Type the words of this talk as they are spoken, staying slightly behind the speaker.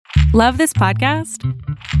Love this podcast?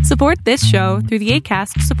 Support this show through the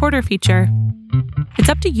Acast supporter feature. It's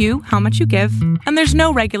up to you how much you give, and there's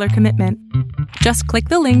no regular commitment. Just click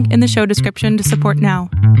the link in the show description to support now.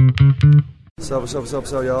 What's up,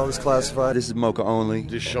 y'all? It's Classified. This is Mocha Only.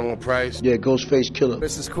 This is Sean Price. Yeah, Ghostface Killer.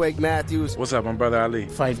 This is Quake Matthews. What's up, my brother Ali?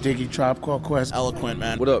 Fife Diggy, Tribe Called Quest. Eloquent,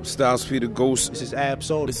 man. What up, Styles P the Ghost? This is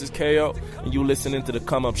Ab-Soul. This is KO. And you listening to The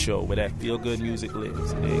Come Up Show, where that feel-good music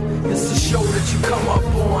lives. This is a show that you come up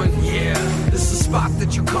on, yeah. This is a spot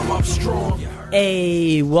that you come up strong.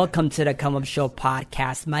 Hey, welcome to the Come Up Show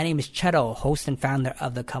podcast. My name is Cheto, host and founder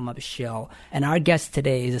of the Come Up Show. And our guest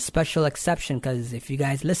today is a special exception because if you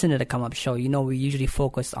guys listen to the Come Up Show, you know we usually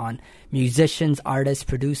focus on musicians, artists,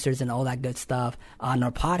 producers, and all that good stuff on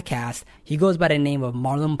our podcast. He goes by the name of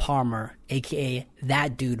Marlon Palmer, aka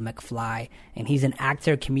That Dude McFly. And he's an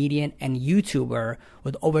actor, comedian, and YouTuber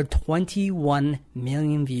with over 21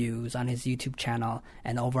 million views on his YouTube channel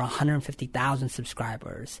and over 150,000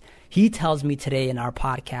 subscribers. He tells me today in our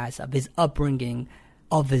podcast of his upbringing,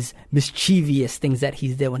 of his mischievous things that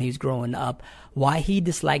he did when he was growing up, why he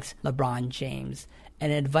dislikes LeBron James,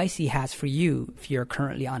 and advice he has for you if you're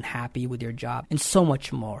currently unhappy with your job, and so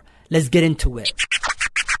much more. Let's get into it.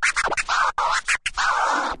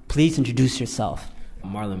 Please introduce yourself.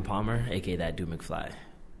 Marlon Palmer, aka That Dude McFly.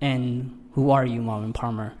 And who are you, Marlon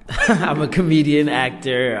Palmer? I'm a comedian,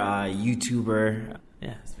 actor, YouTuber.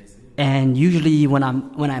 Yeah. And usually when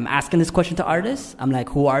I'm asking this question to artists, I'm like,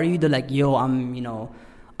 who are you? They're like, yo, I'm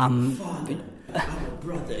Father. I'm a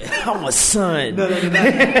brother. I'm a son. No. Do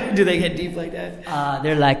they get deep like that?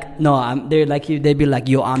 They're like, no, they're like you. They'd be like,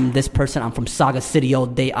 yo, I'm this person. I'm from Saga City all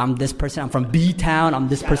day. I'm this person. I'm from B-Town. I'm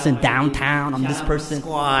this person downtown. I'm this person.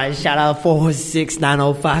 Squad. Shout out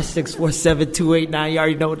 416-905-647-289. You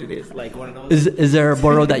already know what it is. Like one of those. Is there a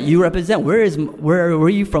borough that you represent? Where are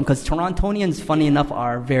you from? Because Torontonians, funny enough,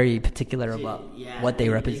 are very particular about what they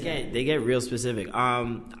represent. They get real specific.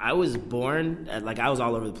 I was born I was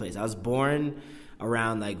all over the place. I was born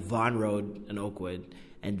around like Vaughan Road in Oakwood,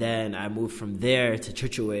 and then I moved from there to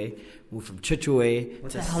Chutcheway. Moved from Chutcheway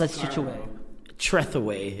to the hell is Chutcheway?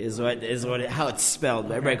 Trethaway is how it's spelled.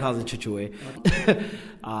 But everybody calls it Chutcheway.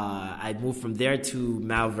 I moved from there to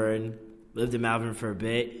Malvern. Lived in Malvern for a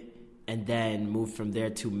bit, and then moved from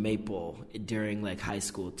there to Maple during like high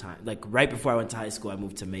school time. Like right before I went to high school, I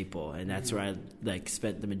moved to Maple, and that's where I like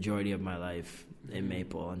spent the majority of my life in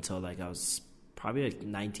Maple until like I was probably like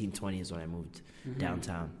 19, 20 is when I moved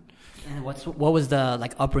downtown. And what was the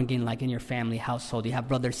like upbringing like in your family household? Do you have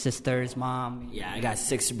brothers, sisters, mom? Yeah, I got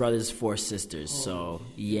 6 brothers, 4 sisters. So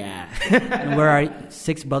yeah. And where are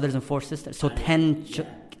 6 brothers and 4 sisters? So 10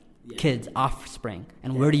 kids, offspring.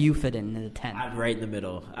 And where do you fit in the 10? I'm right in the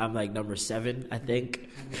middle. I'm like number 7, I think.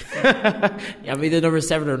 I'm either number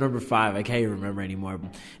 7 or number 5. I can't even remember anymore.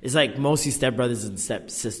 It's like mostly stepbrothers and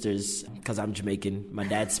stepsisters because I'm Jamaican. My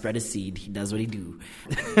dad spread a seed. He does what he do.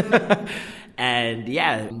 And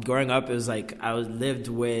yeah, growing up, it was like I lived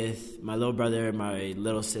with my little brother, my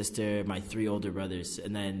little sister, my 3 older brothers,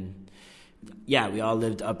 and then yeah, we all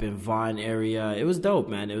lived up in Vaughan area. It was dope,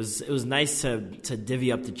 man. It was nice to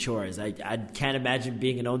divvy up the chores. I can't imagine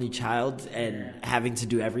being an only child and having to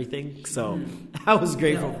do everything. So I was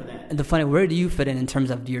grateful for that. And where do you fit in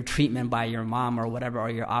terms of your treatment by your mom or whatever, or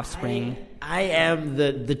your offspring? I am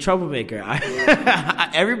the troublemaker.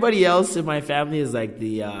 Everybody else in my family is like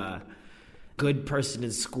the good person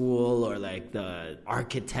in school or like the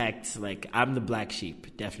architect. Like I'm the black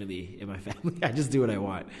sheep, definitely, in my family. I just do what I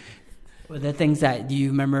want. Were there things that you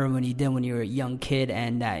remember when you were a young kid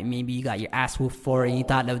and that maybe you got your ass whooped for and you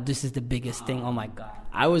thought that this is the biggest thing? Oh my God.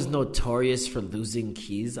 I was notorious for losing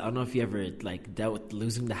keys. I don't know if you ever like dealt with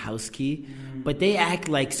losing the house key, but they act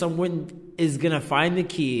like someone is gonna find the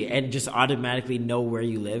key and just automatically know where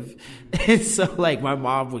you live. And so like my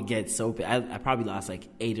mom would get so I probably lost like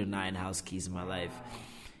 8 or 9 house keys in my life.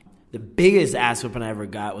 The biggest ass whooping I ever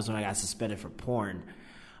got was when I got suspended for porn.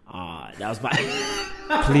 That was my...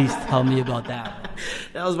 Please tell me about that.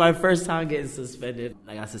 That was my first time getting suspended.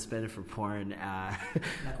 I got suspended for porn.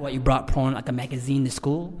 Like what, you brought porn, like a magazine to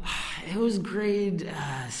school? It was grade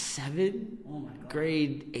 7,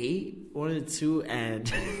 grade 8, 1 and 2, and...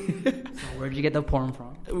 So where'd you get the porn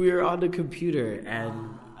from? We were on the computer,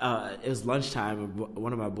 and it was lunchtime, and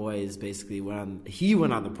one of my boys basically went on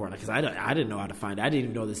the porn, because I didn't know how to find it. I didn't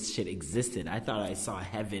even know this shit existed. I thought I saw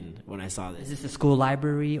heaven when I saw this. Is this a school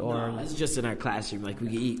library or? No, it's just in our classroom. Like we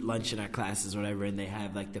could eat lunch in our classes or whatever, and they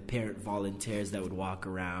have like the parent volunteers that would walk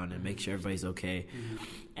around and make sure everybody's okay.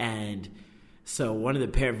 And so one of the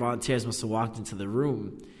parent volunteers must have walked into the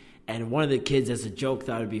room, and one of the kids, as a joke,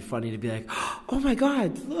 thought it'd be funny to be like, "Oh my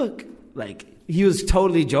God, look!" Like he was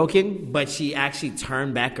totally joking, but she actually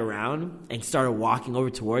turned back around and started walking over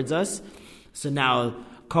towards us. So now a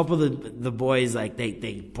couple of the boys, like,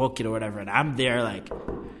 they book it or whatever, and I'm there, like,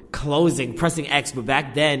 pressing X. But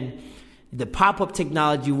back then, the pop-up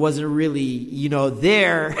technology wasn't really,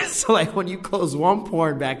 there. So, like, when you close one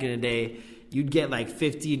porn back in the day, you'd get, like,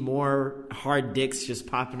 15 more hard dicks just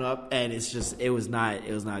popping up, and it was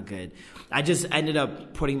not good. I just ended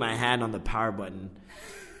up putting my hand on the power button.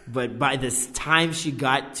 But by this time she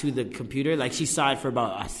got to the computer, like, she saw it for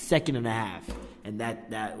about a second and a half. And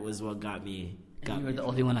that was what got me. You were the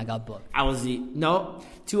only one that got booked. No,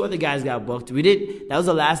 2 other guys got booked. That was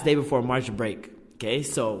the last day before March break. Okay,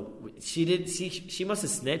 so she must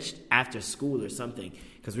have snitched after school or something,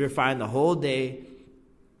 because we were fine the whole day.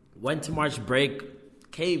 Went to March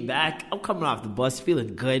break, came back. I'm coming off the bus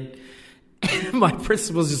feeling good. My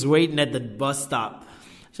principal's just waiting at the bus stop.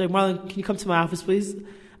 She's like, Marlon, can you come to my office, please?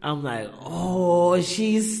 I'm like, oh,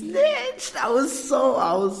 she snitched. I was so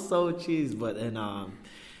cheesed.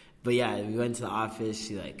 But yeah, we went to the office.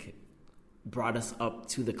 She, like, brought us up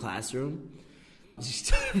to the classroom.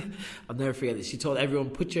 I'll never forget this. She told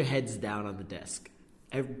everyone, put your heads down on the desk.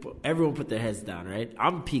 Everyone put their heads down, right?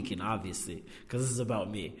 I'm peeking, obviously, because this is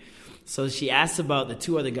about me. So she asked about the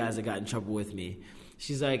 2 other guys that got in trouble with me.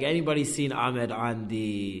 She's like, anybody seen Ahmed on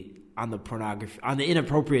the pornography, on the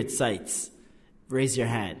inappropriate sites? Raise your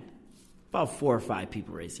hand. About 4 or 5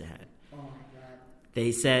 people raised their hand. Oh my God.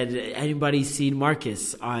 They said, anybody seen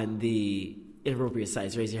Marcus on the inappropriate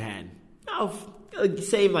sites? Raise your hand.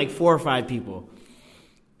 Same, like 4 or 5 people.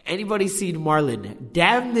 Anybody seen Marlon?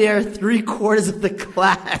 Damn near 3/4 of the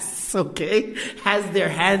class, okay, has their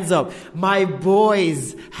hands up. My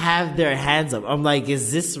boys have their hands up. I'm like,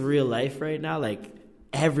 is this real life right now? Like,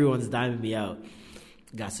 everyone's diming me out.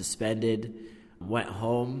 Got suspended, went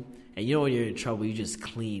home. And when you're in trouble, you just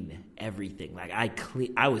clean everything. Like,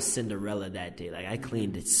 I was Cinderella that day. Like, I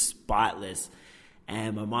cleaned it spotless.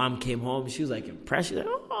 And my mom came home. She was, like, impressed. She's like,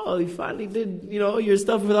 oh, you finally did, your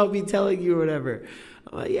stuff without me telling you or whatever.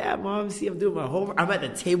 I'm like, yeah, Mom, see, I'm doing my homework. I'm at the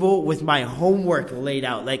table with my homework laid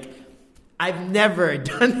out. Like, I've never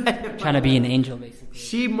done that. Trying to be an angel, basically.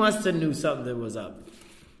 She must have knew something was up.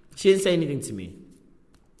 She didn't say anything to me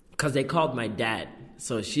because they called my dad.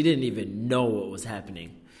 So she didn't even know what was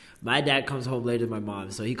happening. My dad comes home later than my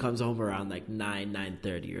mom, so he comes home around like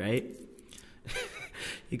 9:30, right?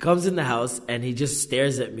 He comes in the house, and he just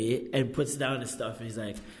stares at me and puts down his stuff, and he's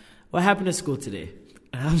like, what happened at school today?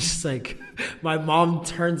 And I'm just like, my mom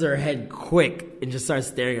turns her head quick and just starts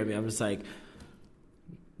staring at me. I'm just like,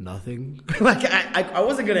 nothing. Like, I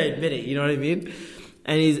wasn't going to admit it, you know what I mean?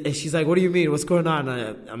 And she's like, what do you mean? What's going on?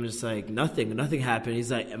 And I'm just like, nothing happened.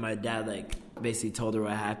 He's like, and my dad, like, basically told her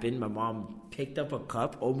what happened. My mom picked up a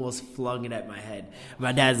cup, almost flung it at my head.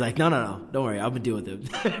 My dad's like, no, don't worry, I'm gonna deal with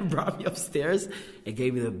him. Brought me upstairs and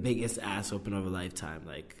gave me the biggest ass whooping of a lifetime.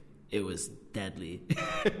 Like, it was deadly.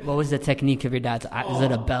 What was the technique of your dad's? Is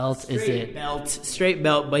it a belt? Straight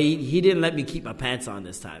belt, but he didn't let me keep my pants on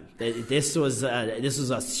this time. This was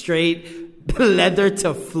a straight leather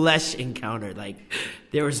to flesh encounter. Like,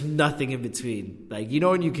 there was nothing in between. Like,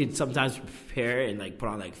 when you could sometimes prepare and, like, put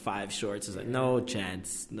on like 5 shorts. It's like, no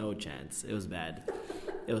chance. It was bad.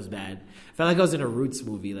 I felt like I was in a Roots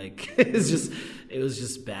movie. Like, it was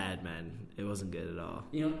just bad, man. It wasn't good at all.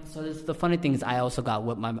 So the funny thing is, I also got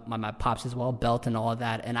whipped my pops as well, belt and all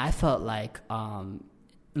that, and I felt like,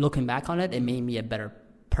 looking back on it, it made me a better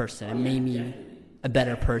person. It made me a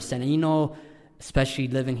better person, and especially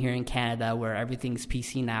living here in Canada, where everything's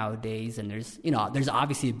PC nowadays, and there's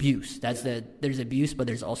obviously abuse. There's abuse, but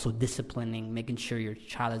there's also disciplining, making sure your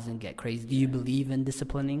child doesn't get crazy. Do you believe in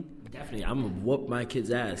disciplining? Definitely, I'm gonna whoop my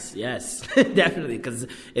kid's ass. Yes, definitely. Because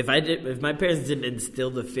if my parents didn't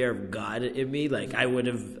instill the fear of God in me, like, I would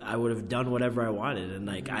have done whatever I wanted, and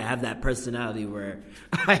like, I have that personality where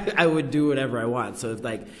I would do whatever I want. So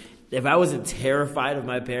if I wasn't terrified of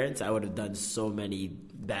my parents, I would have done so many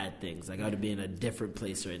bad things. Like, I would be in a different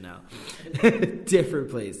place right now.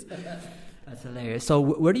 Different place. That's hilarious. So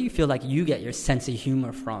where do you feel like you get your sense of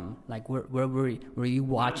humor from? Like, where were you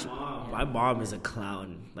watching? My mom is a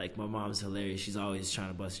clown. Like, my mom's hilarious. She's always trying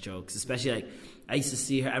to bust jokes. Especially, like, I used to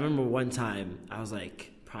see her. I remember one time, I was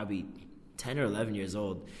like probably 10 or 11 years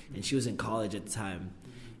old, and she was in college at the time.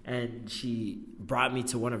 And she brought me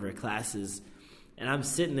to one of her classes. And I'm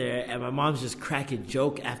sitting there, and my mom's just cracking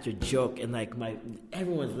joke after joke, and like,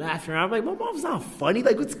 everyone's laughing around. I'm like, my mom's not funny.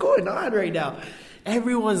 Like, what's going on right now?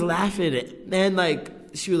 Everyone's laughing, and like,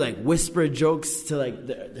 she would like whisper jokes to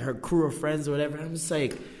like her crew of friends or whatever. And I'm just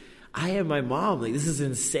like, I am my mom. Like, this is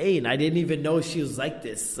insane. I didn't even know she was like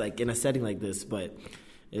this, like in a setting like this. But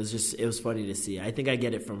It was funny to see. I think I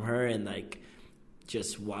get it from her and like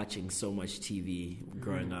just watching so much TV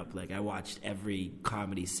growing up. Like I watched every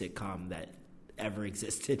comedy sitcom that ever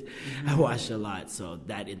existed. I watched a lot, so it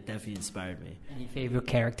definitely inspired me. Any favorite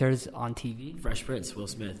characters on TV? Fresh Prince, Will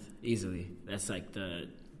Smith, easily. That's like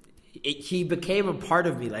he became a part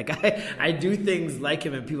of me. Like I do things like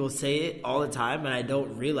him and people say it all the time and I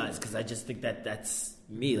don't realize because I just think that's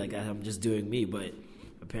me. Like I'm just doing me, but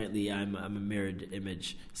apparently I'm a mirrored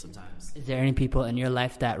image sometimes. Is there any people in your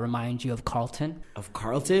life that remind you of Carlton? Of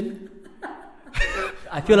Carlton?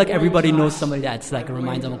 I feel like everybody knows somebody that's like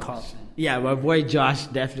reminds them of Carlton. Yeah, my boy Josh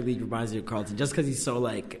definitely reminds me of Carlton just because he's so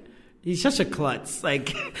like, he's such a klutz.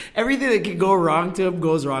 Like everything that can go wrong to him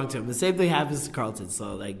goes wrong to him. The same thing happens to Carlton.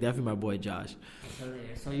 So like definitely my boy Josh.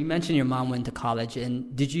 So you mentioned your mom went to college,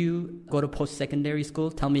 and did you go to post-secondary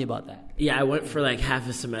school? Tell me about that. Yeah, I went for like half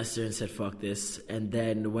a semester and said fuck this, and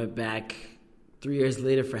then went back 3 years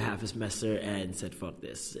later for half a semester and said fuck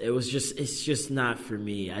this. It's just not for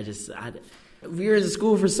me. We were in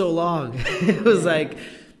school for so long. It was like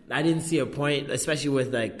I didn't see a point, especially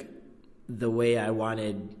with like the way I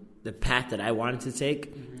wanted, the path that I wanted to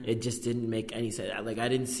take. It just didn't make any sense. Like I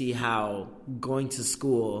didn't see how going to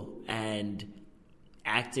school and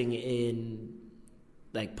acting in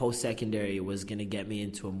like post-secondary was going to get me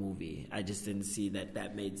into a movie. I just didn't see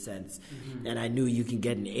that made sense. And I knew you can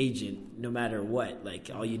get an agent no matter what. Like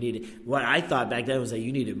all you needed, what I thought back then was that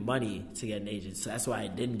you needed money to get an agent. So that's why I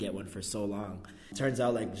didn't get one for so long. Turns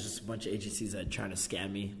out like just a bunch of agencies that are trying to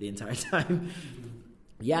scam me the entire time.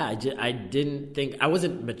 Yeah, I didn't think, I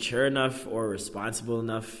wasn't mature enough or responsible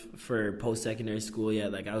enough for post-secondary school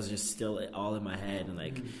yet. Like, I was just still all in my head and,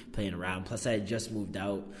 like, playing around. Plus, I had just moved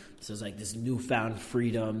out, so it was, like, this newfound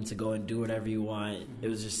freedom to go and do whatever you want. It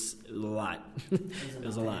was just a lot. It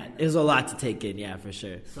was a lot. It was a lot to take in, yeah, for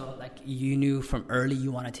sure. So, like, you knew from early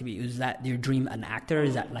you wanted to be, was that your dream an actor?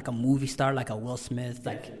 Is that, like, a movie star, like a Will Smith,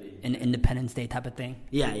 like an Independence Day type of thing?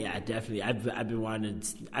 Yeah, definitely. I've been wanting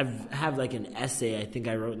to, have like an essay I think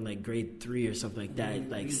I wrote in like grade 3 or something like that,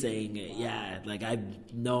 like saying like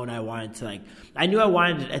I've known I wanted to, like I knew I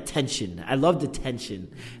wanted attention. I loved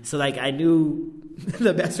attention, so like I knew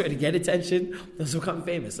the best way to get attention was to become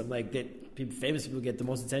famous. I'm like that famous people get the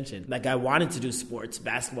most attention. Like I wanted to do sports,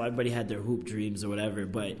 basketball, everybody had their hoop dreams or whatever,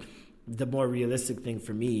 but the more realistic thing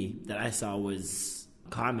for me that I saw was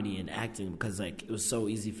comedy and acting, because like it was so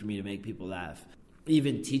easy for me to make people laugh.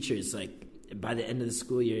 Even teachers, like by the end of the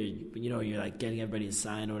school year, you're like getting everybody to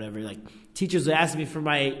sign or whatever, like teachers would ask me for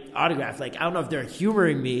my autograph. Like I don't know if they're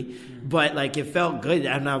humoring me, but like it felt good,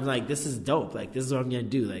 and I'm like, this is dope, like this is what I'm gonna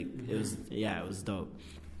do. Like it was dope.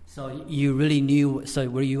 So you really knew, so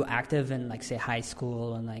were you active in like say high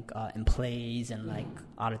school and like in plays and like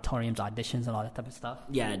auditoriums, auditions and all that type of stuff?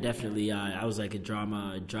 Yeah, definitely. I was like a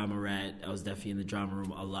drama rat. I was definitely in the drama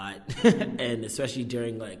room a lot. And especially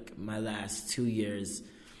during like my last 2 years,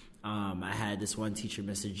 I had this one teacher,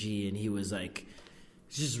 Mr. G, and he was like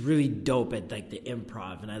just really dope at like the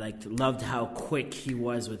improv, and I loved how quick he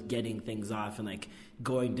was with getting things off and like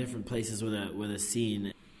going different places with a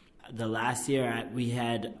scene. The last year we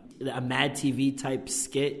had a Mad TV type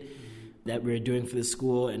skit that we were doing for the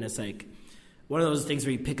school, and it's like one of those things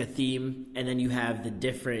where you pick a theme and then you have the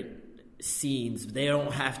different scenes. They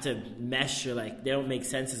don't have to mesh or like they don't make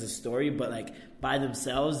sense as a story, but like by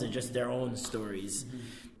themselves they're just their own stories.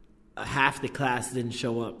 Half the class didn't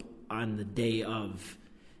show up on the day of,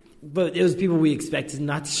 but it was people we expected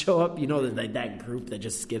not to show up, like that group that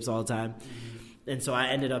just skips all the time. And so I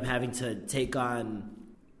ended up having to take on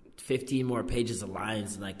 15 more pages of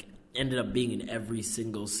lines, and like ended up being in every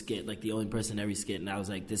single skit, like the only person in every skit. And I was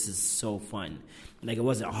like, this is so fun. And like it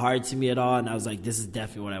wasn't hard to me at all, and I was like, this is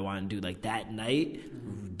definitely what I want to do. Like that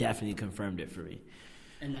night definitely confirmed it for me.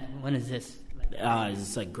 And when is this?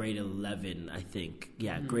 It's like grade 11, I think.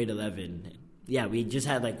 Yeah, grade 11. Yeah, we just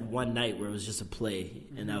had like one night where it was just a play,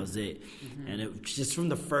 and that was it. And it was just from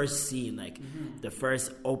the first scene, like the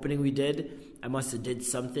first opening we did, I must have did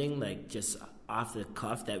something like just off the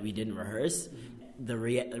cuff that we didn't rehearse. The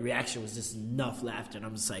reaction was just enough laughter, and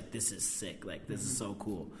I'm just like, this is sick, like this is so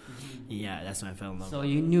cool. Yeah, that's when I fell in love. So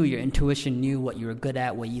you knew, your intuition knew what you were good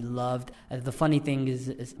at, what you loved. The funny thing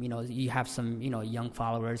is you have some young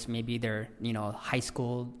followers, maybe they're high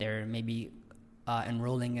school, they're maybe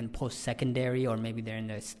enrolling in post-secondary, or maybe they're in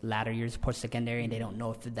the latter years of post-secondary and they don't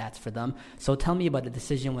know if that's for them. So tell me about the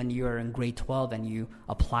decision when you were in grade 12 and you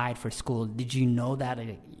applied for school. Did you know that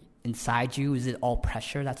inside you? Is it all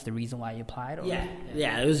pressure? That's the reason why you applied? Or?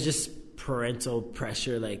 Yeah, it was just parental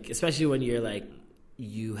pressure, like especially when you're like,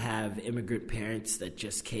 you have immigrant parents that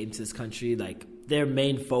just came to this country. Like their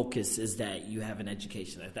main focus is that you have an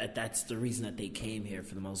education. That's the reason that they came here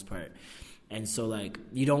for the most part. And so, like,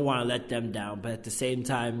 you don't want to let them down, but at the same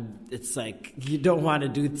time, it's like you don't want to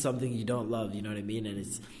do something you don't love, you know what I mean? And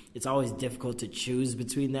it's always difficult to choose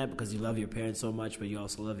between that because you love your parents so much, but you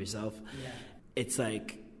also love yourself. Yeah. It's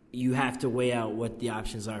like you have to weigh out what the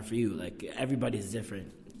options are for you. Like, everybody's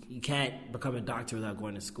different. You can't become a doctor without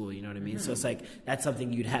going to school, you know what I mean? Mm-hmm. So it's like that's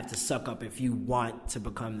something you'd have to suck up if you want to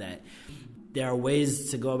become that. There are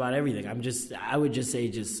ways to go about everything. I would just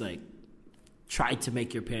say like, try to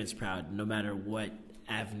make your parents proud no matter what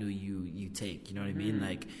avenue you take, you know what I mean?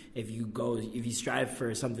 Like, if you strive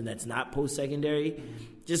for something that's not post-secondary,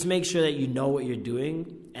 just make sure that you know what you're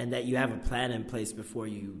doing and that you have a plan in place before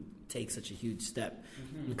you take such a huge step.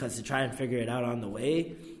 Because to try and figure it out on the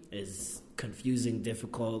way is confusing,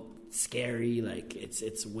 difficult, scary, like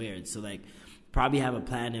it's weird. So like, probably have a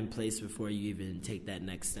plan in place before you even take that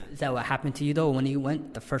next step. Is that what happened to you, though? When you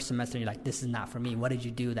went the first semester, you're like, this is not for me. What did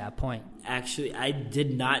you do at that point? Actually, I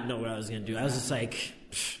did not know what I was going to do. I was just like,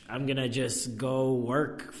 I'm going to just go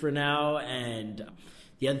work for now. And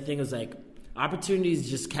the other thing was, like, opportunities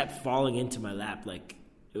just kept falling into my lap. Like,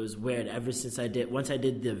 it was weird. Once I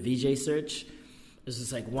did the VJ search, it was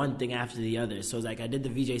just like one thing after the other. So it was like I did the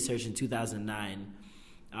VJ search in 2009.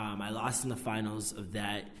 I lost in the finals of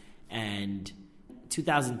that. And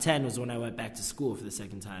 2010 was when I went back to school for the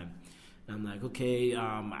second time. And I'm like, okay,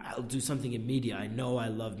 I'll do something in media. I know I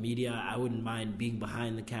love media. I wouldn't mind being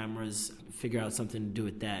behind the cameras, figure out something to do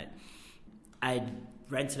with that. I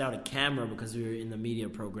rented out a camera because we were in the media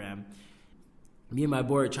program. Me and my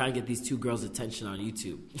boy were trying to get these two girls' attention on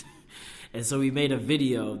YouTube. And so we made a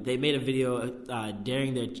video. They made a video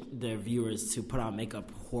daring their viewers to put on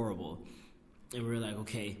makeup horrible. And we were like,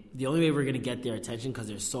 okay, the only way we're going to get their attention because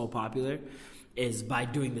they're so popular is by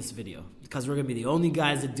doing this video. Because we're going to be the only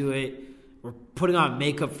guys that do it. We're putting on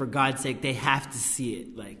makeup, for God's sake. They have to see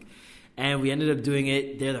it. Like, and we ended up doing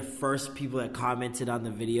it. They're the first people that commented on the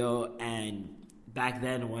video. And back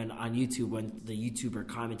then when on YouTube, when the YouTuber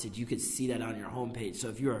commented, you could see that on your homepage. So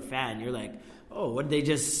if you're a fan, you're like, oh, what did they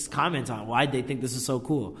just comment on? Why did they think this is so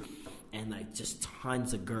cool? And, like, just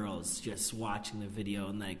tons of girls just watching the video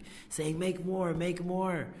and, like, saying, make more, make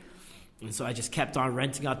more. And so I just kept on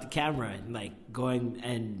renting out the camera and, like, going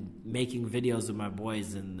and making videos with my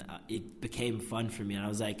boys. And it became fun for me. And I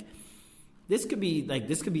was like, this could be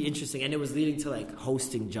interesting. And it was leading to, like,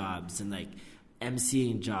 hosting jobs and, like,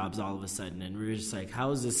 emceeing jobs all of a sudden. And we were just like,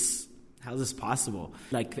 how is this possible?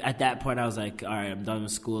 Like, at that point, I was like, all right, I'm done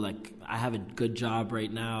with school. Like, I have a good job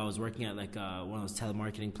right now. I was working at, like, one of those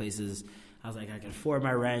telemarketing places. I was like, I can afford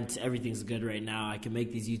my rent. Everything's good right now. I can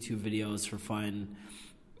make these YouTube videos for fun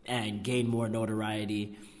and gain more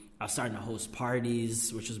notoriety. I was starting to host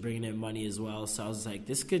parties, which was bringing in money as well. So I was like,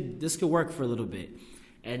 this could work for a little bit.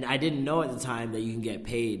 And I didn't know at the time that you can get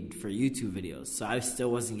paid for YouTube videos. So I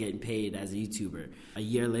still wasn't getting paid as a YouTuber. A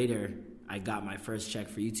year later, I got my first check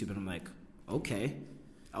for YouTube, and I'm like, okay,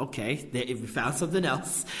 if we found something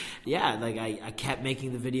else. Yeah, like I kept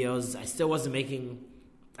making the videos. I still wasn't making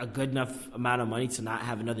a good enough amount of money to not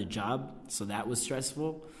have another job, so that was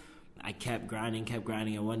stressful. I kept grinding,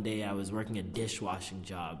 and one day I was working a dishwashing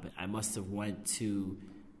job. I must have went to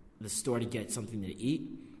the store to get something to eat,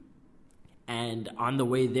 and on the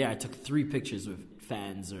way there, I took 3 pictures with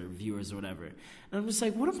fans or viewers or whatever. And I'm just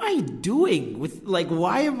like, what am I doing with, like,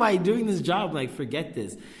 why am I doing this job? Like, forget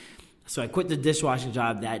this. So I quit the dishwashing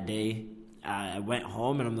job that day. I went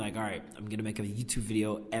home and I'm like, all right, I'm going to make a YouTube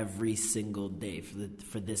video every single day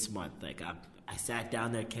for this month. Like, I sat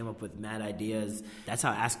down there, came up with mad ideas. That's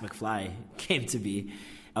how Ask McFly came to be.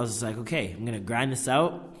 I was just like, okay, I'm going to grind this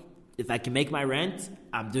out. If I can make my rent,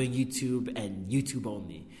 I'm doing YouTube and YouTube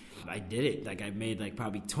only. I did it. Like, I made like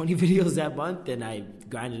probably 20 videos that month, and I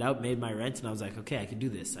grinded out, made my rent, and I was like, okay, I can do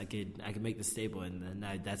this. I could make this stable, and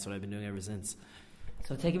that's what I've been doing ever since.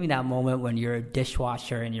 So taking me that moment when you're a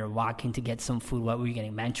dishwasher and you're walking to get some food. What were you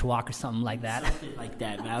getting, manchwok or something like that? Something like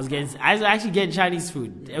that, man. I was actually getting Chinese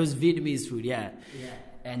food. It was Vietnamese food, yeah.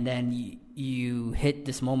 And then you hit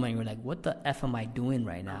this moment, and you're like, what the F am I doing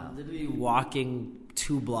right now? I'm literally walking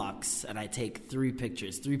 2 blocks, and I take 3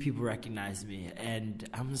 pictures. 3 people recognize me, and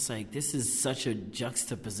I'm just like, this is such a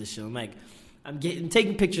juxtaposition. I'm like, I'm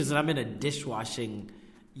taking pictures, and I'm in a dishwashing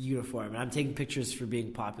uniform, and I'm taking pictures for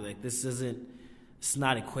being popular. Like, it's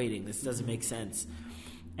not equating. This doesn't make sense.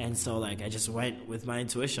 And so, like, I just went with my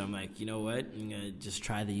intuition. I'm like, you know what? I'm going to just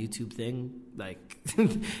try the YouTube thing. Like,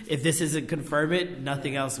 if this isn't confirm it,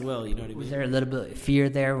 nothing else will. You know what I mean? Was there a little bit of fear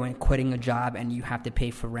there when quitting a job and you have to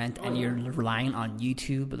pay for rent and you're relying on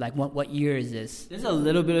YouTube? Like, what year is this? There's a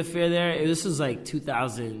little bit of fear there. This was like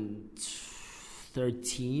 2013,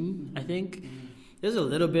 13, I think. There's a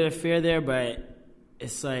little bit of fear there, but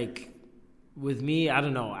it's like, with me, I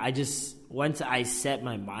don't know. I just, once I set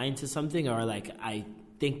my mind to something, or like I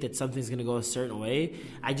think that something's going to go a certain way,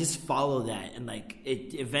 I just follow that, and like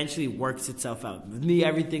it eventually works itself out. With me,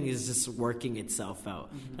 everything is just working itself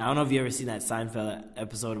out. I don't know if you ever seen that Seinfeld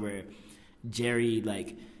episode where Jerry,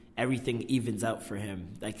 like, everything evens out for him.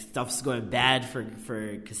 Like, stuff's going bad for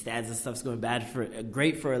Costanza, stuff's going bad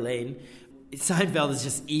great for Elaine. Seinfeld is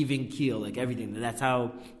just even keel, like everything. That's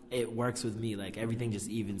how it works with me. Like, everything just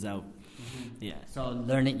evens out. Yeah. So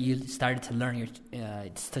you started to learn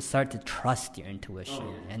to start to trust your intuition,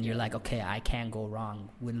 and you're like, okay, I can't go wrong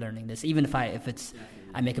with learning this. Even if I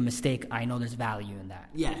make a mistake, I know there's value in that.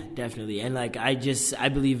 Yeah, definitely. And like, I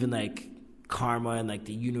believe in like karma and like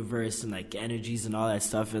the universe and like energies and all that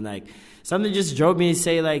stuff. And like, something just drove me to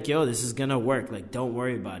say like, yo, this is gonna work. Like, don't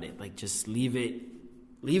worry about it. Like, just leave it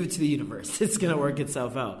to the universe. It's gonna work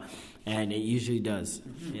itself out, and it usually does.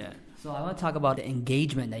 Yeah. So I want to talk about the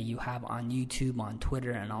engagement that you have on YouTube, on Twitter,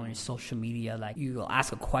 and on your social media. Like, you will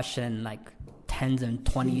ask a question, like tens and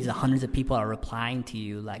 20s and hundreds of people are replying to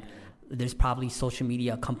you. Like, there's probably social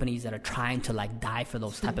media companies that are trying to like die for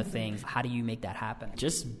those type of things. How do you make that happen?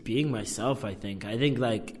 Just being myself, I think. I think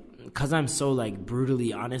like, because I'm so like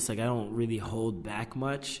brutally honest, like I don't really hold back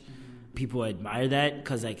much. People admire that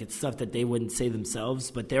because like it's stuff that they wouldn't say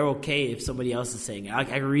themselves, but they're okay if somebody else is saying it. I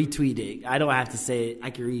can retweet it. I don't have to say it. I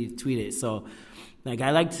can retweet it. So like,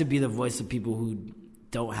 I like to be the voice of people who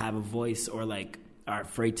don't have a voice or like are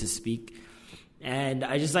afraid to speak. And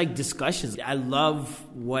I just like discussions. I love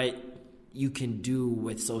what you can do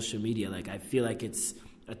with social media. Like, I feel like it's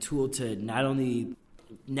a tool to not only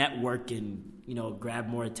network and, you know, grab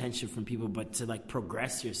more attention from people, but to like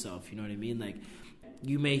progress yourself. You know what I mean? Like,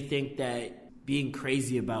 you may think that being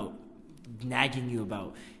crazy about, nagging you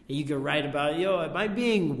about, and you can write about, yo, am I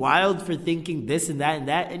being wild for thinking this and that and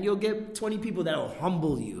that? And you'll get 20 people that will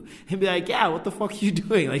humble you and be like, yeah, what the fuck are you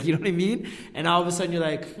doing? Like, you know what I mean? And all of a sudden you're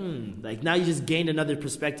like, like, now you just gained another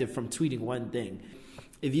perspective from tweeting one thing.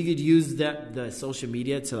 If you could use the social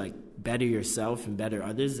media to like better yourself and better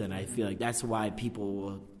others, then I feel like that's why people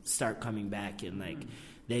will start coming back, and like,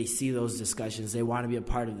 they see those discussions, they want to be a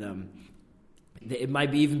part of them. It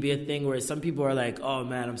might even be a thing where some people are like, oh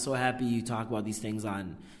man, I'm so happy you talk about these things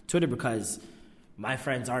on Twitter, because my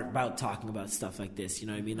friends aren't about talking about stuff like this, you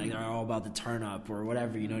know what I mean? Like, they're all about the turn up or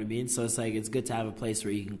whatever, you know what I mean? So it's like, it's good to have a place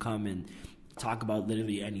where you can come and talk about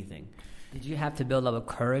literally anything. Did you have to build up a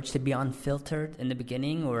courage to be unfiltered in the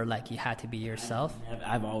beginning, or like you had to be yourself?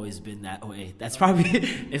 I've always been that way. That's probably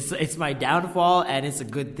it's my downfall, and it's a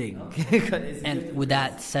good thing. And with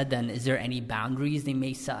that said, then, is there any boundaries they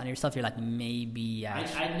may set on yourself? You're like, maybe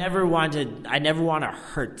I never want to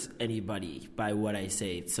hurt anybody by what I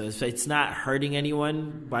say. So if it's not hurting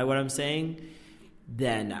anyone by what I'm saying,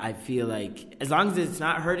 then I feel like, as long as it's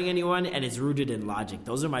not hurting anyone and it's rooted in logic,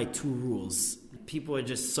 those are my two rules. People are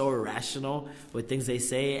just so irrational with things they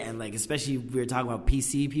say, and like, especially we were talking about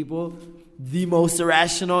PC people, the most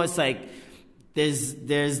irrational. It's like, there's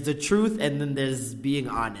the truth, and then there's being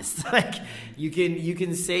honest. Like, you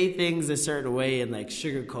can say things a certain way and like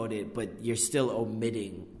sugarcoat it, but you're still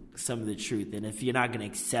omitting some of the truth. And if you're not going to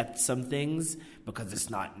accept some things because it's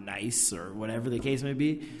not nice or whatever the case may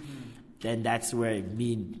be, then that's where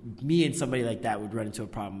me and somebody like that would run into a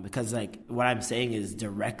problem, because like, what I'm saying is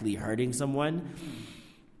directly hurting someone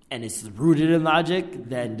and it's rooted in logic,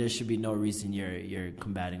 then there should be no reason you're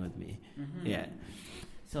combating with me. Yeah.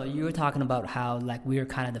 So you were talking about how like we're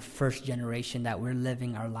kind of the first generation that we're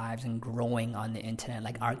living our lives and growing on the internet.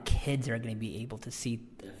 Like, our kids are going to be able to see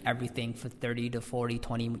everything for 30 to 40,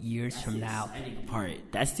 20 years from now.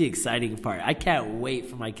 That's the exciting part. I can't wait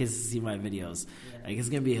for my kids to see my videos. Like, it's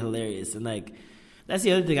going to be hilarious. And like, that's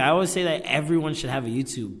the other thing. I always say that everyone should have a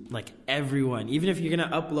YouTube. Like, everyone. Even if you're going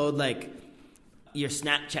to upload like your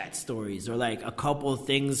Snapchat stories, or like a couple of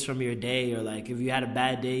things from your day, or like if you had a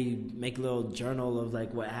bad day, you make a little journal of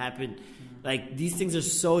like what happened. Like, these things are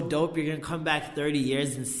so dope. You're gonna come back 30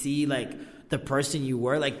 years and see like the person you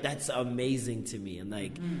were. Like, that's amazing to me. And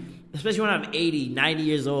like, especially when I'm 80, 90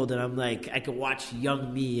 years old, and I'm like, I could watch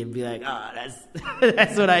young me and be like, that's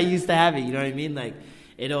that's what I used to have it. You know what I mean? Like,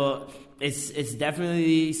 it's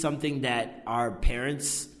definitely something that our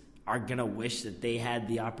parents are gonna wish that they had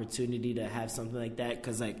the opportunity to have something like that.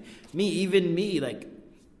 Because like, even me, like,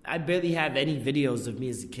 I barely have any videos of me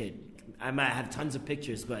as a kid. I might have tons of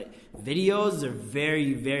pictures, but videos are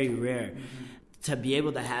very, very rare. To be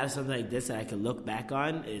able to have something like this that I can look back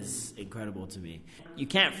on is incredible to me. You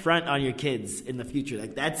can't front on your kids in the future.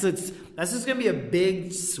 Like, that's just gonna be a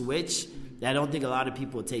big switch that I don't think a lot of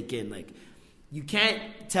people take in. Like, You can't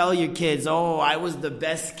tell your kids, oh, I was the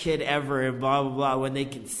best kid ever and blah, blah, blah, when they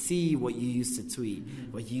can see what you used to tweet,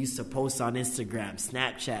 what you used to post on Instagram,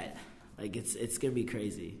 Snapchat. Like, it's going to be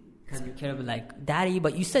crazy. Because your kid will be like, Daddy,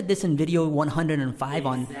 but you said this in video 105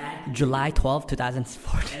 on July 12,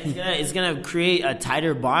 2014. It's gonna create a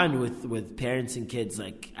tighter bond with parents and kids.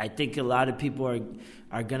 Like, I think a lot of people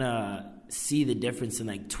are gonna see the difference in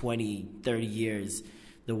like 20, 30 years.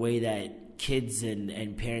 The way that kids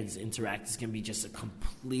and parents interact is gonna be just a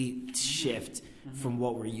complete shift from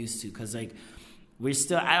what we're used to. Because like,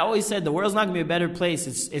 I always said the world's not gonna be a better place.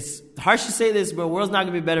 It's harsh to say this, but the world's not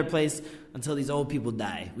gonna be a better place until these old people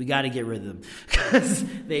die. We got to get rid of them because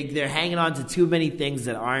they're hanging on to too many things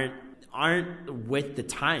that aren't with the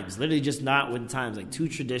times. Literally just not with the times. Like too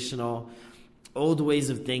traditional, old ways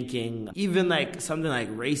of thinking. Even like something like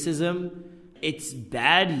racism, it's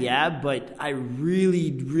bad, yeah, but I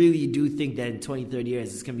really, really do think that in 20, 30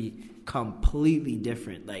 years it's going to be completely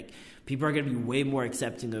different. Like, people are going to be way more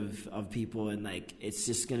accepting of people, and like it's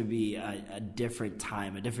just going to be a different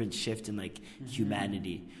time, a different shift in like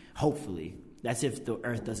humanity. Hopefully, that's if the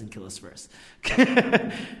earth doesn't kill us first.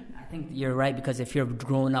 I think you're right, because if you're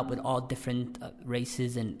growing up with all different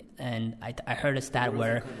races, and I heard a stat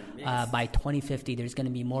where by 2050 there's going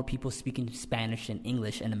to be more people speaking Spanish and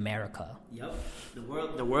English in America. Yep,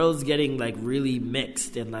 the world's getting like really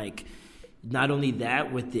mixed, and like not only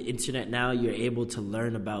that, with the internet now, you're able to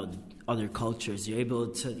learn about other cultures. You're able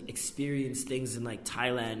to experience things in like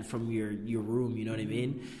Thailand from your room. You know what I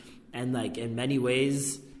mean? And like in many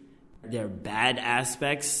ways, there are bad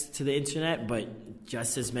aspects to the internet, but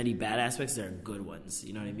just as many bad aspects, there are good ones.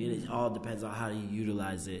 You know what I mean? It all depends on how you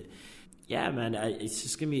utilize it. Yeah, man,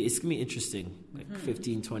 it's gonna be interesting. Like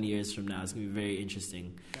 15, 20 years from now, it's gonna be very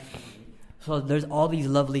interesting. So there's all these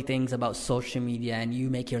lovely things about social media, and you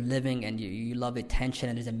make your living, and you love attention,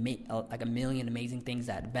 and there's like a million amazing things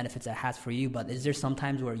that benefits it has for you. But is there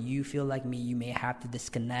sometimes where you feel like me, you may have to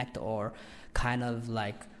disconnect or kind of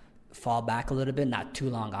like fall back a little bit? Not too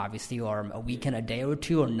long, obviously, or a weekend, a day or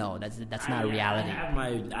two, or no, that's not a reality.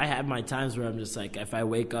 I have my times where I'm just like, if I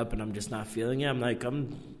wake up and I'm just not feeling it, I'm like,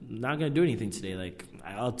 I'm not gonna do anything today. Like,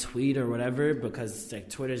 I'll tweet or whatever, because like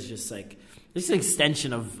Twitter's just like, it's an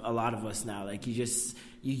extension of a lot of us now. Like, you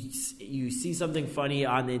see something funny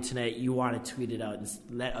on the internet, you want to tweet it out and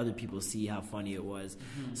let other people see how funny it was.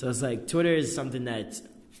 So it's like, Twitter is something that's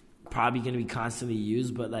probably going to be constantly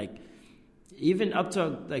used, but like, even up to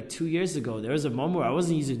like 2 years ago, there was a moment where I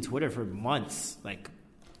wasn't using Twitter for months. Like,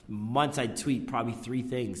 months I'd tweet probably 3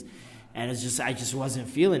 things, and I just wasn't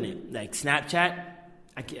feeling it. Like Snapchat,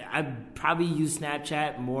 I probably used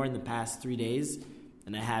Snapchat more in the past 3 days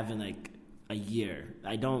than I have in like a year.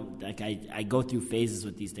 I don't like, I go through phases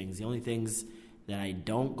with these things. The only things that I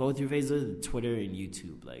don't go through phases with are Twitter and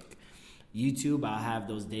YouTube. Like YouTube, I'll have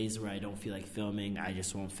those days where I don't feel like filming, I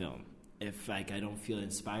just won't film. If like I don't feel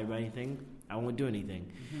inspired by anything, I won't do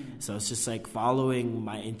anything. So it's just like following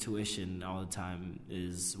my intuition all the time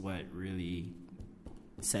is what really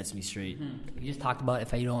sets me straight. You just talked about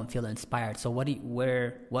if I don't feel inspired. So what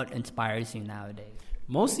inspires you nowadays?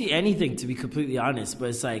 Mostly anything, to be completely honest. But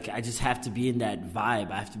it's like, I just have to be in that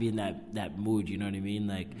vibe. I have to be in that mood, you know what I mean?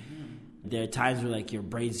 Like, there are times where like your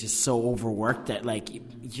brain's just so overworked that like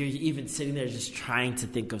you're even sitting there just trying to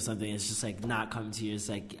think of something. It's just like not coming to you. It's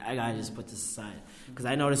like, I gotta just put this aside. Because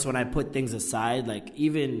I notice when I put things aside, like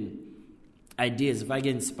even ideas, if I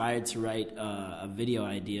get inspired to write a video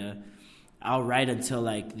idea, I'll write until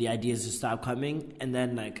like the ideas just stop coming. And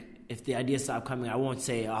then like if the ideas stop coming, I won't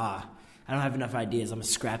say, I don't have enough ideas, I'm going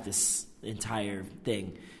to scrap this entire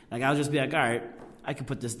thing. Like, I'll just be like, all right, I can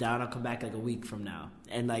put this down. I'll come back like a week from now.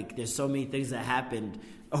 And, like, there's so many things that happened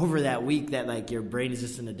over that week that, like, your brain is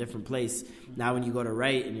just in a different place. Now when you go to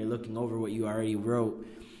write and you're looking over what you already wrote,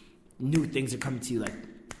 new things are coming to you, like,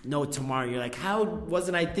 no, tomorrow. You're like, how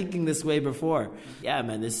wasn't I thinking this way before? Yeah,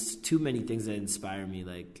 man, there's too many things that inspire me.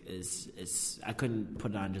 Like, I couldn't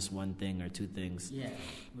put on just one thing or 2 things. Yeah,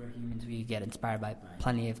 we're humans. We get inspired by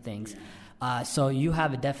plenty of things. So you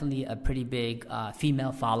have definitely a pretty big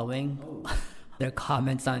female following. Their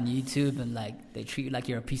comments on YouTube, and like they treat you like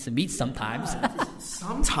you're a piece of meat sometimes.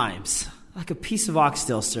 Sometimes. Like a piece of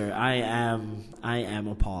oxtail, sir. I am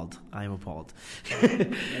appalled. I am appalled.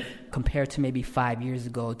 Compared to maybe 5 years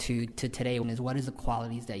ago to today, what is the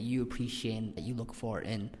qualities that you appreciate, that you look for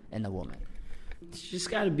in a woman? You just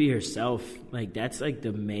got to be yourself. Like, that's like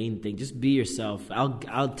the main thing. Just be yourself.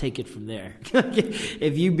 I'll take it from there.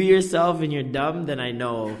 If you be yourself and you're dumb, then I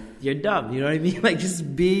know you're dumb. You know what I mean? Like,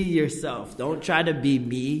 just be yourself. Don't try to be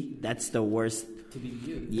me. That's the worst. To be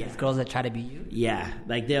you. Yeah. There's girls that try to be you. Yeah.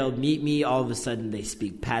 Like, they'll meet me, all of a sudden they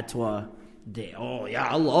speak patois.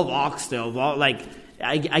 I love Oxtail. Like,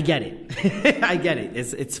 I get it. I get it.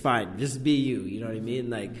 It's fine. Just be you. You know what I mean?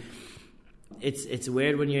 Like, it's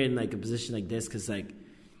weird when you're in like a position like this because like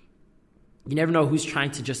you never know who's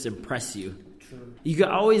trying to just impress you. True. You can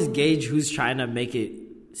always gauge who's trying to make it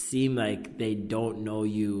seem like they don't know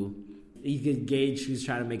you. You can gauge who's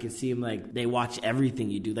trying to make it seem like they watch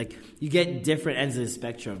everything you do. Like, you get different ends of the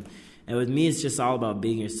spectrum. And with me, it's just all about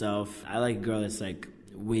being yourself. I like a girl that's like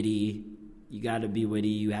witty. You got to be witty.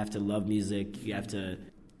 You have to love music. You have to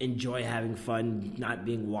enjoy having fun, not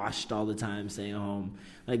being washed all the time, staying home.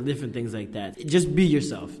 Like, different things like that. Just be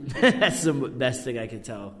yourself. That's the best thing I can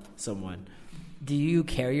tell someone. Do you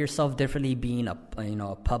carry yourself differently being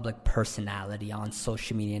a public personality on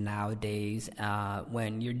social media nowadays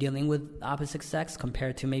when you're dealing with opposite sex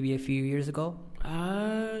compared to maybe a few years ago?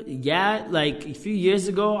 Yeah, like a few years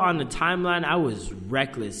ago on the timeline, I was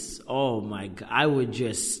reckless. Oh my God, I would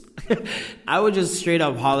just straight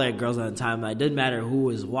up holler at girls on the timeline. It didn't matter who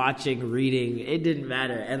was watching, reading. It didn't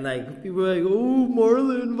matter. And like people were like, "Oh,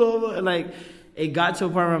 Marlon," blah blah. And like it got to a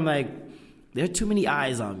point where I'm like, there are too many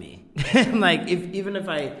eyes on me. Like even if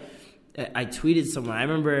I tweeted someone, I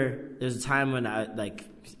remember there's a time when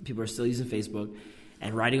people are still using Facebook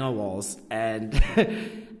and writing on walls, and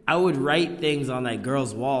I would write things on like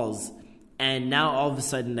girls' walls, and now all of a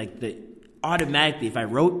sudden automatically if I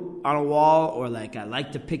wrote on a wall or like I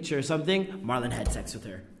liked a picture or something, Marlon had sex with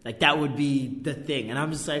her. Like that would be the thing, and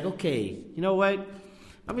I'm just like, okay, you know what?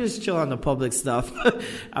 I'm gonna just chill on the public stuff.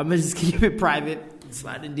 I'm gonna just keep it private.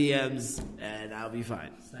 Slide in DMs, and I'll be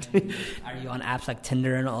fine. Are you on apps like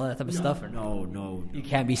Tinder and all that type of stuff? Or no. You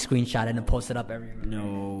can't be screenshotted and posted up everywhere.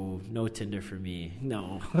 No Tinder for me.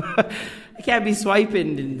 No. I can't be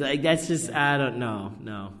swiping. Like, that's just, I don't know.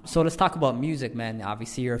 No. So let's talk about music, man.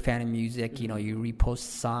 Obviously, you're a fan of music. You know, you repost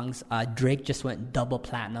songs. Drake just went double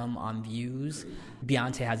platinum on views.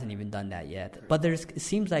 Beyonce hasn't even done that yet. But it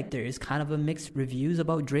seems like there is kind of a mixed reviews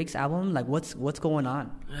about Drake's album. Like, what's going on?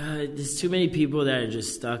 There's too many people that are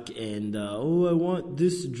just stuck in I want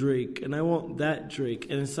this Drake and I want that Drake.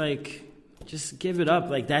 And it's like, just give it up.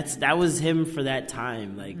 Like, that was him for that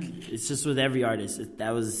time. Like, it's just with every artist.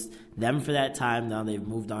 That was them for that time. Now they've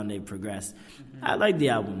moved on. They've progressed. I like the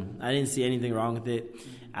album. I didn't see anything wrong with it.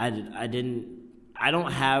 I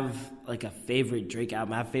don't have like a favorite Drake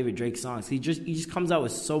album. I have favorite Drake songs. He just comes out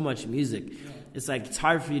with so much music. It's like, it's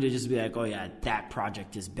hard for you to just be like, oh yeah, that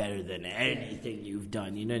project is better than anything you've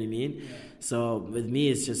done. You know what I mean? Yeah. So with me,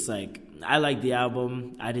 it's just like, I like the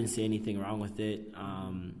album. I didn't see anything wrong with it.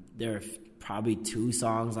 There are probably 2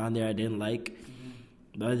 songs on there I didn't like.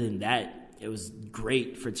 But other than that, it was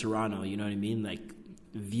great for Toronto. You know what I mean? Like,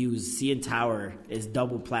 views. CN Tower is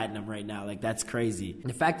double platinum right now. Like, that's crazy.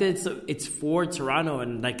 The fact that it's for Toronto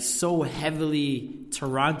and like so heavily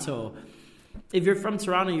Toronto. If you're from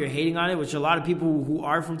Toronto, you're hating on it, which a lot of people who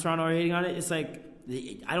are from Toronto are hating on it. It's like,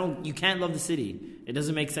 you can't love the city. It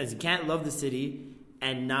doesn't make sense. You can't love the city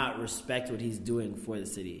and not respect what he's doing for the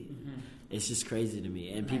city. Mm-hmm. It's just crazy to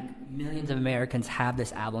me. And millions of Americans have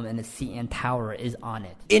this album, and the CN Tower is on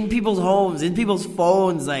it. In people's homes, in people's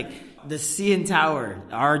phones, like, the CN Tower,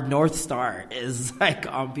 our North Star, is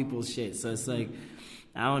like on people's shit. So it's like,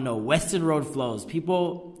 I don't know, Weston Road flows.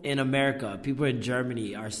 People in America, people in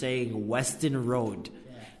Germany are saying Weston Road.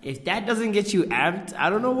 Yeah. If that doesn't get you amped, I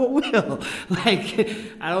don't know what will. Like,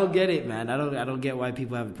 I don't get it, man. I don't get why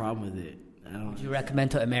people have a problem with it. Would you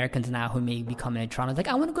recommend to Americans now who may be coming to Toronto, like,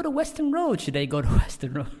 I want to go to Weston Road? Should they go to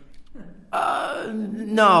Weston Road?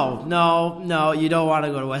 No. You don't want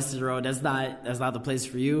to go to Weston Road. That's not the place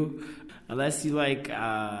for you. Unless you like,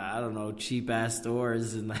 I don't know, cheap ass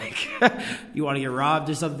stores and like you want to get robbed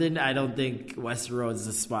or something. I don't think Weston Road is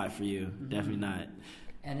a spot for you. Mm-hmm. Definitely not.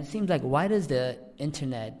 And it seems like, why does the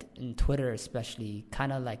internet and Twitter especially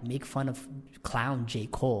kind of like make fun of clown J.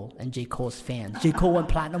 Cole and J. Cole's fans? J. Cole went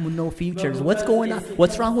platinum with no features. What's going on?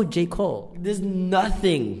 What's wrong with J. Cole? There's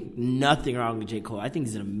nothing wrong with J. Cole. I think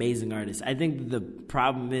he's an amazing artist. I think the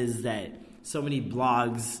problem is that so many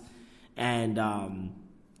blogs and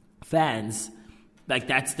fans, like,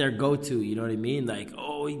 that's their go-to. You know what I mean? Like,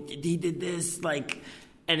 oh, he did this, like,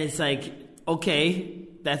 and it's like, okay,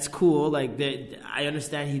 that's cool. Like, I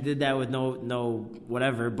understand he did that with no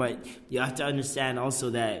whatever, but you have to understand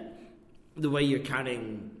also that the way you're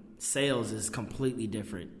counting sales is completely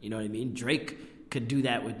different. You know what I mean? Drake could do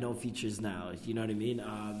that with no features now. You know what I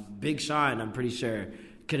mean? Big Sean, I'm pretty sure,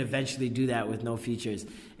 could eventually do that with no features.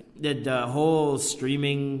 The whole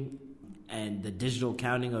streaming and the digital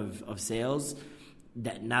counting of sales,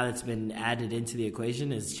 that now that's been added into the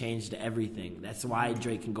equation, has changed everything. That's why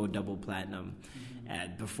Drake can go double platinum.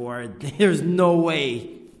 And before, there's no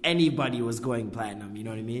way anybody was going platinum, you know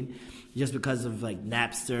what I mean? Just because of like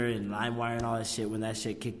Napster and LimeWire and all that shit when that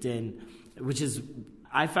shit kicked in, which is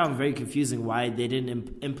I found very confusing why they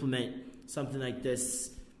didn't implement something like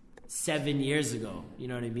this 7 years ago. You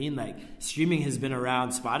know what I mean? Like streaming has been around,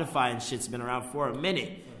 Spotify and shit's been around for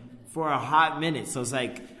a hot minute. So it's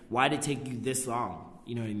like, why did it take you this long?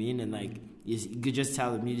 You know what I mean? And like you could just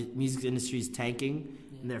tell the music industry is tanking.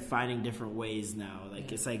 And they're finding different ways now.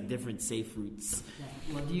 Like it's like different safe routes.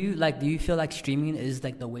 Well, do you feel like streaming is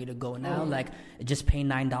like the way to go now? Like just pay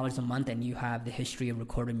 $9 a month and you have the history of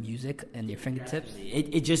recorded music in your fingertips.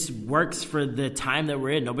 It just works for the time that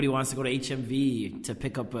we're in. Nobody wants to go to HMV to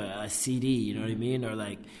pick up a CD. You know what I mean? Or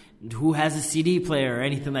like, who has a CD player or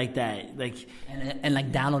anything like that? Like and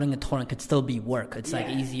like downloading a torrent could still be work. It's like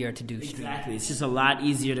easier to do. Exactly. It's just a lot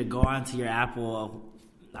easier to go onto your Apple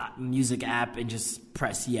Music app and just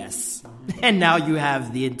press yes, and now you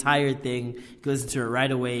have the entire thing. You can listen to it right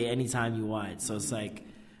away anytime you want. So it's like,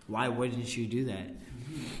 why wouldn't you do that?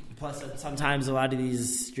 Plus sometimes a lot of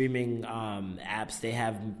these streaming apps, they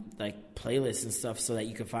have like playlists and stuff so that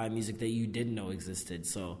you can find music that you didn't know existed.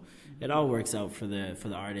 So it all works out for the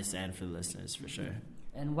artists and for the listeners, for sure.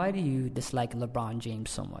 And why do you dislike LeBron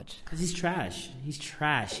James so much? Because he's trash. He's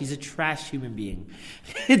trash. He's a trash human being.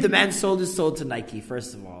 The man sold his soul to Nike,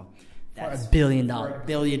 first of all. That's for $1 billion. For $1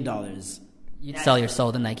 billion. You'd sell your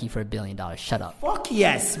soul to Nike for $1 billion. Shut up. Fuck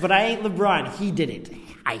yes, but I ain't LeBron. He did it.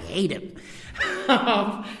 I hate him.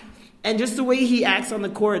 And just the way he acts on the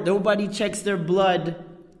court, nobody checks their blood.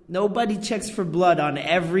 Nobody checks for blood on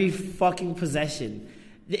every fucking possession.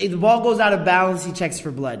 If the ball goes out of bounds, he checks for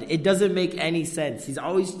blood. It doesn't make any sense. He's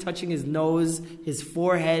always touching his nose, his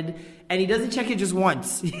forehead, and he doesn't check it just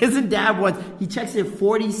once. He doesn't dab once. He checks it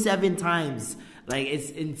 47 times. Like,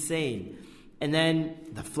 it's insane. And then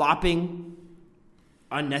the flopping,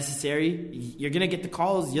 unnecessary. You're going to get the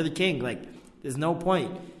calls. You're the king. Like, there's no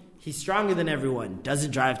point. He's stronger than everyone.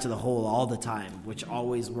 Doesn't drive to the hole all the time, which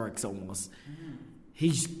always works almost.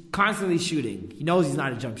 He's constantly shooting. He knows he's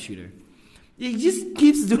not a jump shooter. He just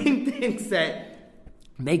keeps doing things that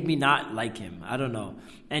make me not like him. I don't know.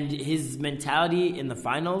 And his mentality in the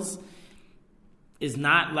finals is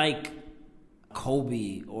not like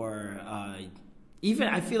Kobe or even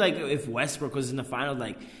I feel like if Westbrook was in the finals,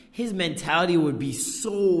 like his mentality would be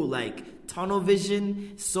so like tunnel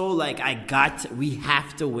vision, so like we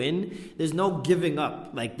have to win. There's no giving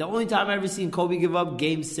up. Like the only time I've ever seen Kobe give up,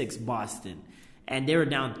 Game 6, Boston. And they were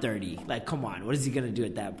down 30. Like, come on, what is he going to do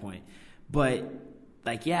at that point? But,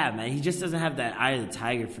 like, yeah, man, he just doesn't have that eye of the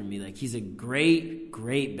tiger for me. Like, he's a great,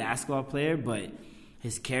 great basketball player, but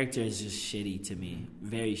his character is just shitty to me.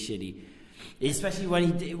 Very shitty. Especially what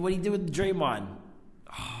he did with Draymond.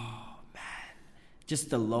 Oh, man. Just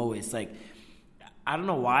the lowest. Like, I don't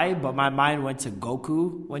know why, but my mind went to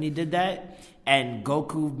Goku when he did that. And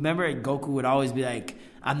Goku would always be like,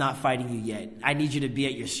 I'm not fighting you yet. I need you to be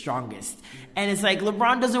at your strongest. And it's like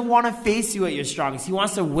LeBron doesn't want to face you at your strongest. He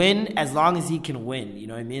wants to win as long as he can win. You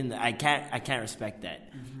know what I mean? I can't respect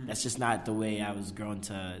that. Mm-hmm. That's just not the way I was grown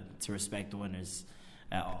to respect the winners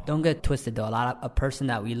at all. Don't get twisted though. A person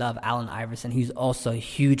that we love, Allen Iverson, he's also a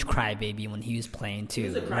huge crybaby when he was playing too.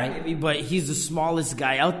 He's a crybaby, but he's the smallest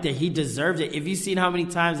guy out there. He deserved it. If you've seen how many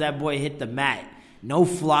times that boy hit the mat, no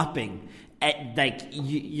flopping.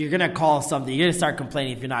 You're going to call something. You're going to start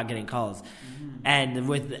complaining if you're not getting calls. Mm-hmm. And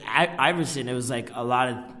with Iverson, it was like a lot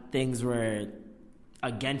of things were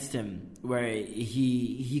against him where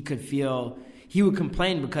he could feel – he would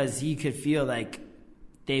complain because he could feel like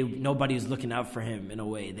nobody was looking out for him in a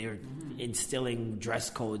way. They were instilling dress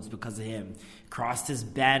codes because of him. Banned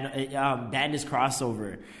his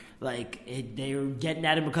crossover. Like, they were getting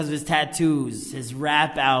at him because of his tattoos, his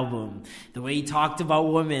rap album, the way he talked about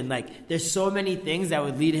women. Like, there's so many things that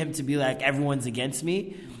would lead him to be like, everyone's against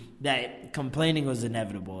me, that complaining was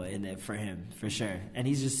inevitable in it for him, for sure. And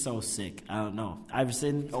he's just so sick. I don't know.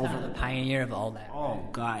 Iverson, he's kind of the pioneer of all that. Oh,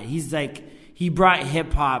 God. He's like, he brought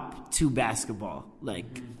hip-hop to basketball.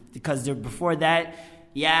 Like, because before that,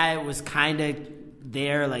 yeah, it was kind of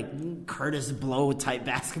there, like, Curtis Blow type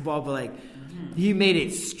basketball, but, like, he made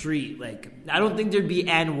it street. Like, I don't think there'd be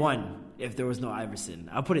And One if there was no Iverson.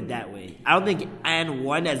 I'll put it that way. I don't think And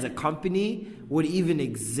One as a company would even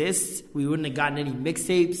exist. We wouldn't have gotten any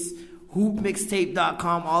mixtapes,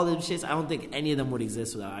 hoopmixtape.com, all them shits. I don't think any of them would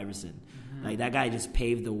exist without Iverson. Mm-hmm. Like, that guy just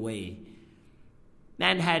paved the way.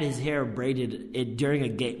 Man had his hair braided during a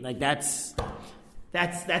game. Like, that's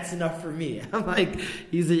enough for me. I'm like,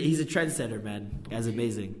 he's a trendsetter, man. Guy's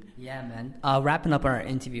amazing. Yeah, man. Wrapping up our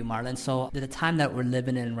interview, Marlon. So the time that we're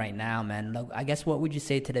living in right now, man, look, I guess what would you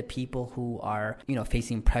say to the people who are,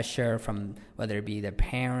 facing pressure from whether it be their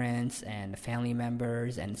parents and family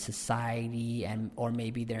members and society, or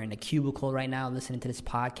maybe they're in a cubicle right now listening to this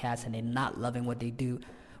podcast and they're not loving what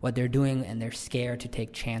they're doing, and they're scared to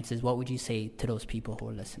take chances? What would you say to those people who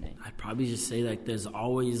are listening? I'd probably just say, there's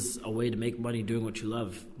always a way to make money doing what you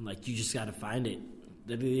love. You just got to find it.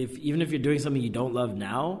 Even if you're doing something you don't love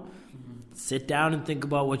now, sit down and think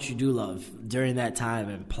about what you do love during that time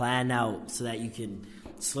and plan out so that you can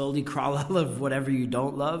slowly crawl out of whatever you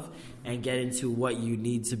don't love and get into what you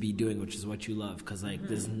need to be doing, which is what you love. Because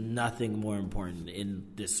there's nothing more important in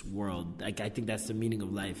this world. I think that's the meaning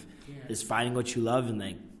of life, is finding what you love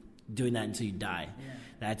and doing that until you die.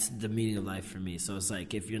 That's the meaning of life for me. So it's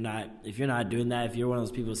if you're not doing that, if you're one of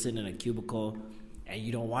those people sitting in a cubicle and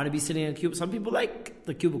you don't want to be sitting in a cubicle, some people like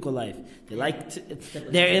the cubicle life.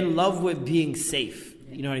 They're in love with being safe.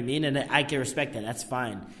 You know what I mean? And I can respect that. That's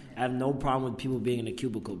fine. I have no problem with people being in a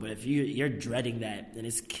cubicle. But if you're dreading that and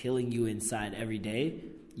it's killing you inside every day,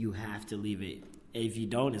 you have to leave it. If you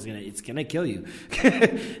don't, it's gonna kill you.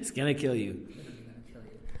 It's gonna kill you.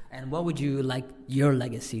 And what would you like your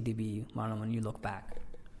legacy to be, Marlon, when you look back?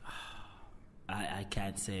 I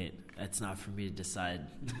can't say it. That's not for me to decide.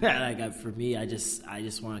 For me, I just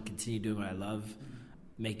want to continue doing what I love,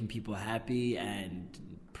 making people happy and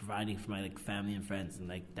providing for my family and friends, and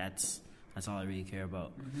that's all I really care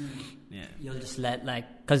about. Yeah. You'll just let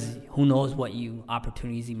because who knows what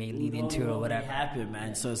opportunities you may lead into or whatever. Happen,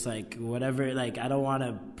 man. So it's whatever. I don't want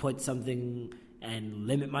to put something and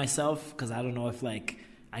limit myself, because I don't know if I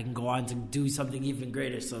can go on to do something even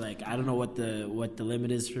greater. So I don't know what the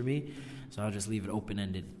limit is for me. So I'll just leave it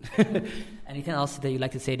open-ended. Anything else that you'd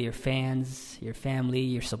like to say to your fans, your family,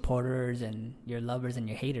 your supporters, and your lovers and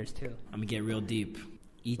your haters too? I'm going to get real deep.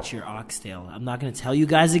 Eat your oxtail. I'm not going to tell you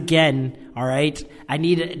guys again, all right? I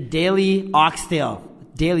need a daily oxtail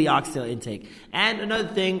intake. And another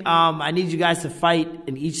thing, I need you guys to fight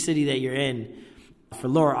in each city that you're in for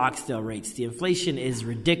lower oxtail rates. The inflation is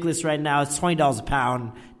ridiculous right now. It's $20 a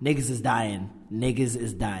pound. Niggas is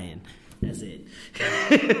dying. That's it.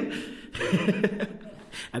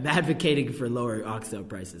 I'm advocating for lower oxtail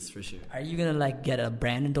prices for sure. Are you gonna get a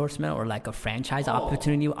brand endorsement or a franchise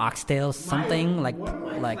opportunity, oxtail something?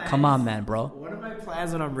 Come on, man, bro. One of my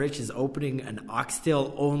plans when I'm rich is opening an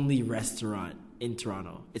oxtail only restaurant in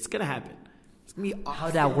Toronto. It's gonna happen. It's gonna be oxtail.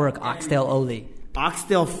 How'd that work? Oxtail only.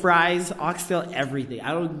 Oxtail fries, oxtail everything.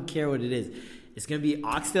 I don't care what it is. It's gonna be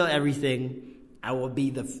oxtail everything. I'll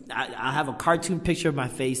have a cartoon picture of my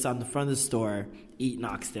face on the front of the store eating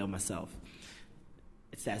oxtail myself.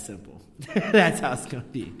 It's that simple. That's how it's going to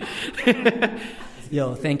be.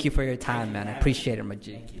 Yo, thank you for your time, man. I appreciate it, my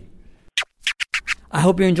G. Thank you. I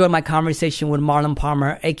hope you enjoyed my conversation with Marlon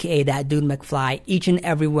Palmer, a.k.a. That Dude McFly. Each and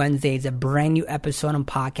every Wednesday is a brand new episode and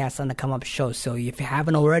podcast on the Come Up Show. So if you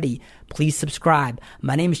haven't already, please subscribe.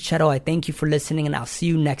 My name is Cheto. I thank you for listening, and I'll see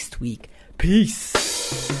you next week. Peace.